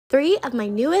3 of my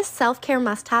newest self-care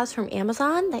must-haves from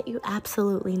Amazon that you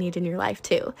absolutely need in your life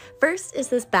too. First is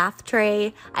this bath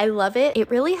tray. I love it.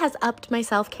 It really has upped my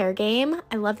self-care game.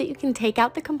 I love that you can take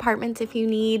out the compartments if you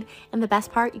need, and the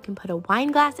best part, you can put a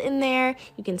wine glass in there,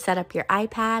 you can set up your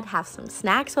iPad, have some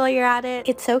snacks while you're at it.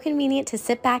 It's so convenient to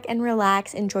sit back and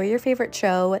relax, enjoy your favorite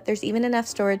show. There's even enough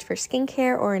storage for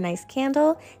skincare or a nice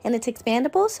candle, and it's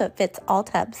expandable so it fits all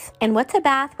tubs. And what's a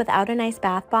bath without a nice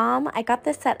bath bomb? I got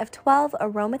this set of 12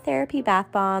 aromatherapy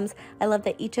bath bombs. I love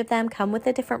that each of them come with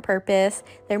a different purpose.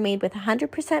 They're made with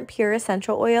 100% pure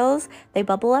essential oils. They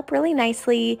bubble up really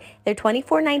nicely. They're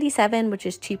 $24.97, which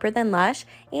is cheaper than Lush,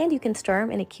 and you can store them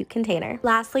in a cute container.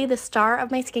 Lastly, the star of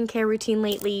my skincare routine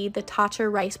lately, the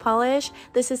Tatcha Rice Polish.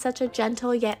 This is such a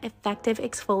gentle yet effective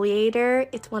exfoliator.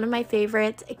 It's one of my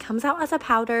favorites. It comes out as a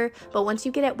powder, but once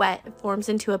you get it wet, it forms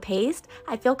into a paste.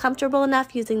 I feel comfortable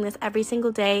enough using this every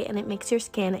single day, and it makes your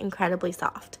skin incredibly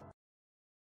soft.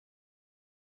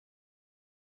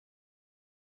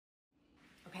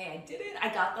 Okay, I did it.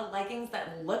 I got the leggings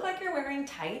that look like you're wearing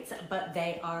tights, but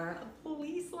they are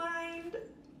fleece lined.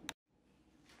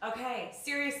 Okay,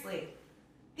 seriously.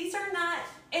 These are not,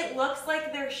 it looks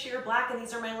like they're sheer black and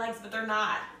these are my legs, but they're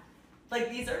not. Like,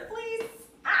 these are fleece.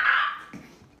 Ah!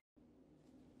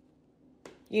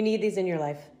 You need these in your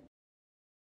life.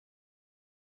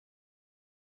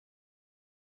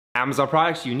 Amazon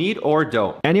products you need or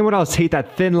don't. Anyone else hate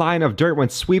that thin line of dirt when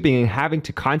sweeping and having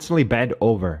to constantly bend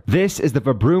over? This is the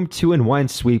Vabroom 2-in-1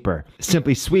 sweeper.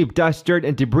 Simply sweep dust, dirt,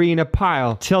 and debris in a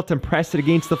pile, tilt and press it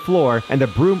against the floor, and the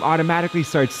broom automatically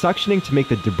starts suctioning to make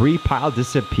the debris pile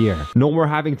disappear. No more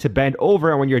having to bend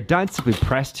over, and when you're done, simply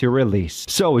press to release.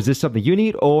 So is this something you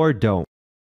need or don't?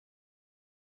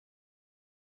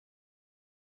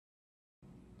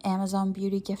 Amazon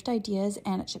beauty gift ideas,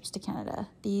 and it ships to Canada.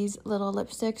 These little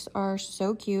lipsticks are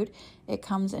so cute. It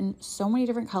comes in so many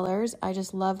different colors. I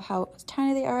just love how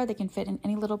tiny they are. They can fit in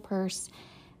any little purse,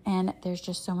 and there's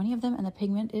just so many of them, and the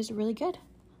pigment is really good.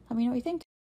 Let me know what you think.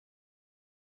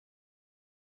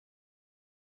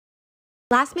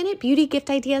 Last minute beauty gift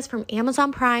ideas from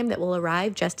Amazon Prime that will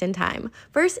arrive just in time.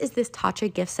 First is this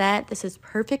Tatcha gift set. This is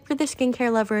perfect for the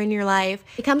skincare lover in your life.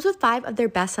 It comes with 5 of their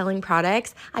best-selling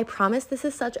products. I promise this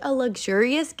is such a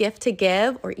luxurious gift to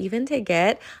give or even to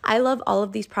get. I love all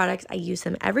of these products. I use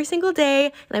them every single day,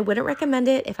 and I wouldn't recommend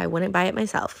it if I wouldn't buy it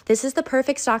myself. This is the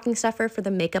perfect stocking stuffer for the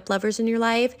makeup lovers in your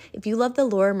life. If you love the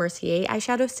Laura Mercier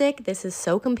eyeshadow stick, this is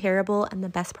so comparable, and the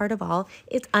best part of all,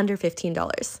 it's under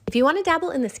 $15. If you want to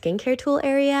dabble in the skincare tool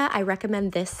area, I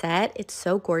recommend this set. It's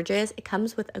so gorgeous. It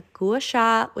comes with a gua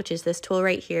sha, which is this tool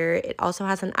right here. It also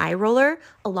has an eye roller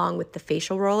along with the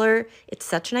facial roller. It's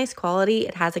such nice quality.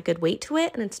 It has a good weight to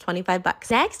it, and it's 25 bucks.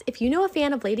 Next, if you know a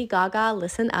fan of Lady Gaga,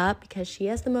 listen up, because she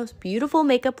has the most beautiful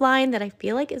makeup line that I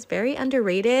feel like is very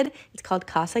underrated. It's called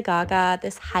Casa Gaga.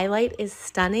 This highlight is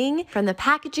stunning. From the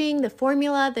packaging, the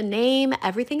formula, the name,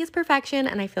 everything is perfection,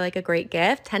 and I feel like a great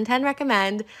gift. 10/10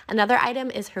 recommend. Another item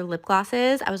is her lip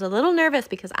glosses. I was a little nervous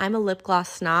because I'm a lip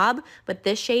gloss snob, but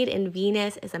this shade in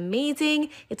Venus is amazing.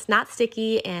 It's not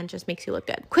sticky and just makes you look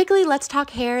good. Quickly, let's talk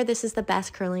hair. This is the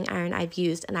best curling iron I've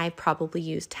used, and I've probably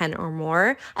used 10 or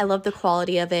more. I love the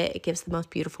quality of it. It gives the most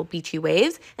beautiful beachy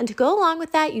waves. And to go along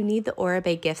with that, you need the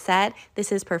Oribe gift set.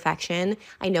 This is perfection.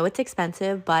 I know it's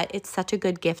expensive, but it's such a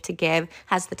good gift to give.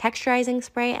 Has the texturizing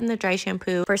spray and the dry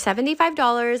shampoo. For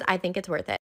 $75, I think it's worth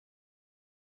it.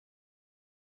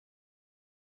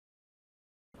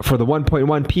 For the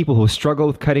 1.1 people who struggle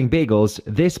with cutting bagels,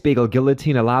 this bagel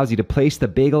guillotine allows you to place the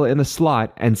bagel in the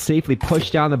slot and safely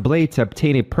push down the blade to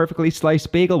obtain a perfectly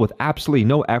sliced bagel with absolutely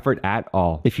no effort at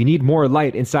all. If you need more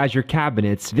light inside your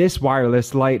cabinets, this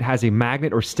wireless light has a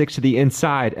magnet or sticks to the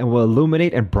inside and will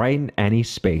illuminate and brighten any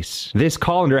space. This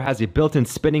colander has a built-in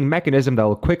spinning mechanism that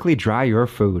will quickly dry your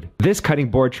food. This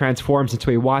cutting board transforms into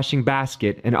a washing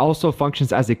basket and also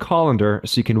functions as a colander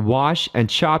so you can wash and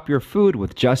chop your food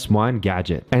with just one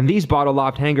gadget. And these bottle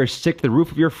loft hangers stick to the roof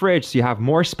of your fridge so you have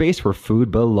more space for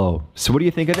food below. So what do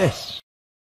you think of this?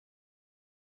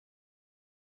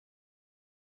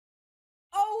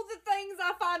 Oh, the things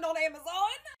I find on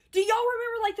Amazon. Do y'all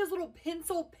remember like those little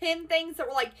pencil pen things that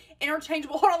were like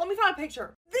interchangeable? Hold on, let me find a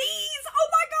picture. These! Oh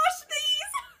my gosh,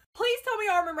 these! Please tell me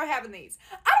y'all remember having these.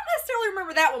 I don't necessarily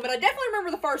remember that one, but I definitely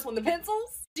remember the first one, the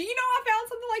pencils. Do you know I found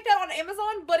something like that on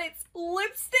Amazon, but it's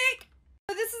lipstick?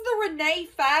 This is the Renee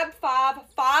Fab 5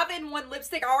 5-in-1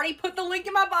 lipstick. I already put the link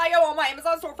in my bio on my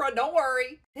Amazon storefront. Don't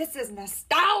worry. This is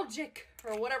nostalgic,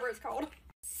 or whatever it's called.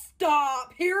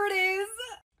 Stop. Here it is.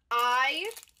 I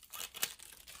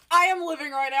am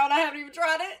living right now, and I haven't even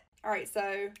tried it. All right,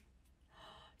 so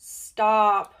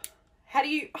stop. How do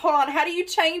you, hold on, how do you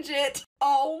change it?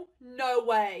 Oh, no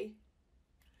way.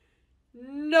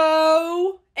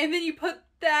 No. And then you put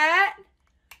that.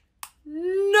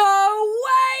 No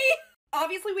way.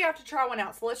 Obviously, we have to try one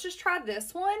out. So let's just try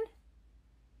this one.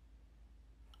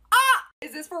 Ah!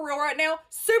 Is this for real right now?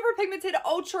 Super pigmented,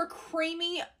 ultra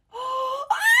creamy. Ah!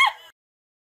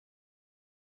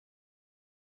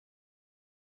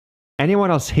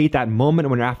 Anyone else hate that moment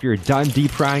when after you're done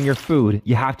deep frying your food,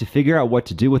 you have to figure out what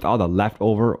to do with all the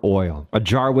leftover oil? A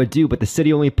jar would do, but the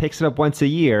city only picks it up once a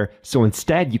year, so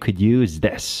instead you could use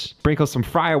this. Sprinkle some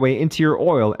fryaway into your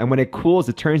oil, and when it cools,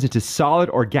 it turns into solid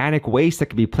organic waste that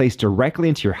can be placed directly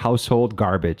into your household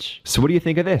garbage. So what do you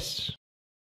think of this?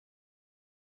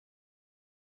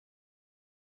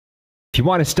 If you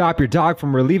want to stop your dog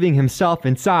from relieving himself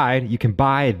inside, you can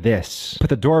buy this. Put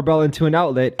the doorbell into an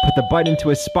outlet, put the button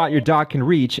into a spot your dog can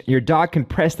reach, and your dog can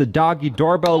press the doggy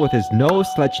doorbell with his nose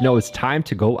to let you know it's time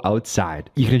to go outside.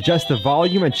 You can adjust the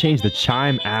volume and change the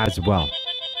chime as well.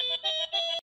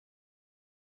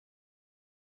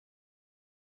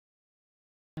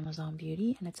 Amazon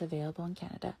Beauty, and it's available in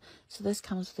Canada. So this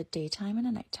comes with a daytime and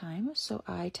a nighttime. So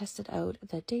I tested out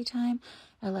the daytime.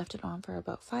 I left it on for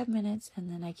about 5 minutes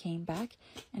and then I came back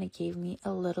and it gave me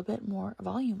a little bit more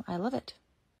volume. I love it.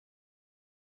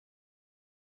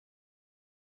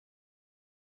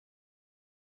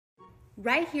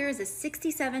 Right here is a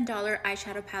 $67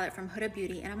 eyeshadow palette from Huda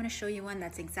Beauty, and I'm going to show you one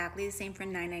that's exactly the same for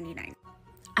 $9.99.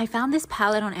 I found this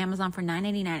palette on Amazon for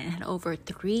 $9.99 and had over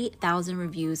 3,000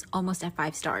 reviews, almost at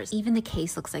 5 stars. Even the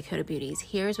case looks like Huda Beauty's.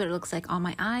 Here's what it looks like on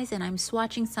my eyes, and I'm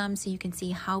swatching some so you can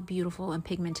see how beautiful and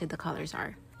pigmented the colors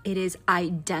are. It is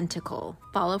identical.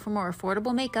 Follow for more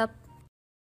affordable makeup.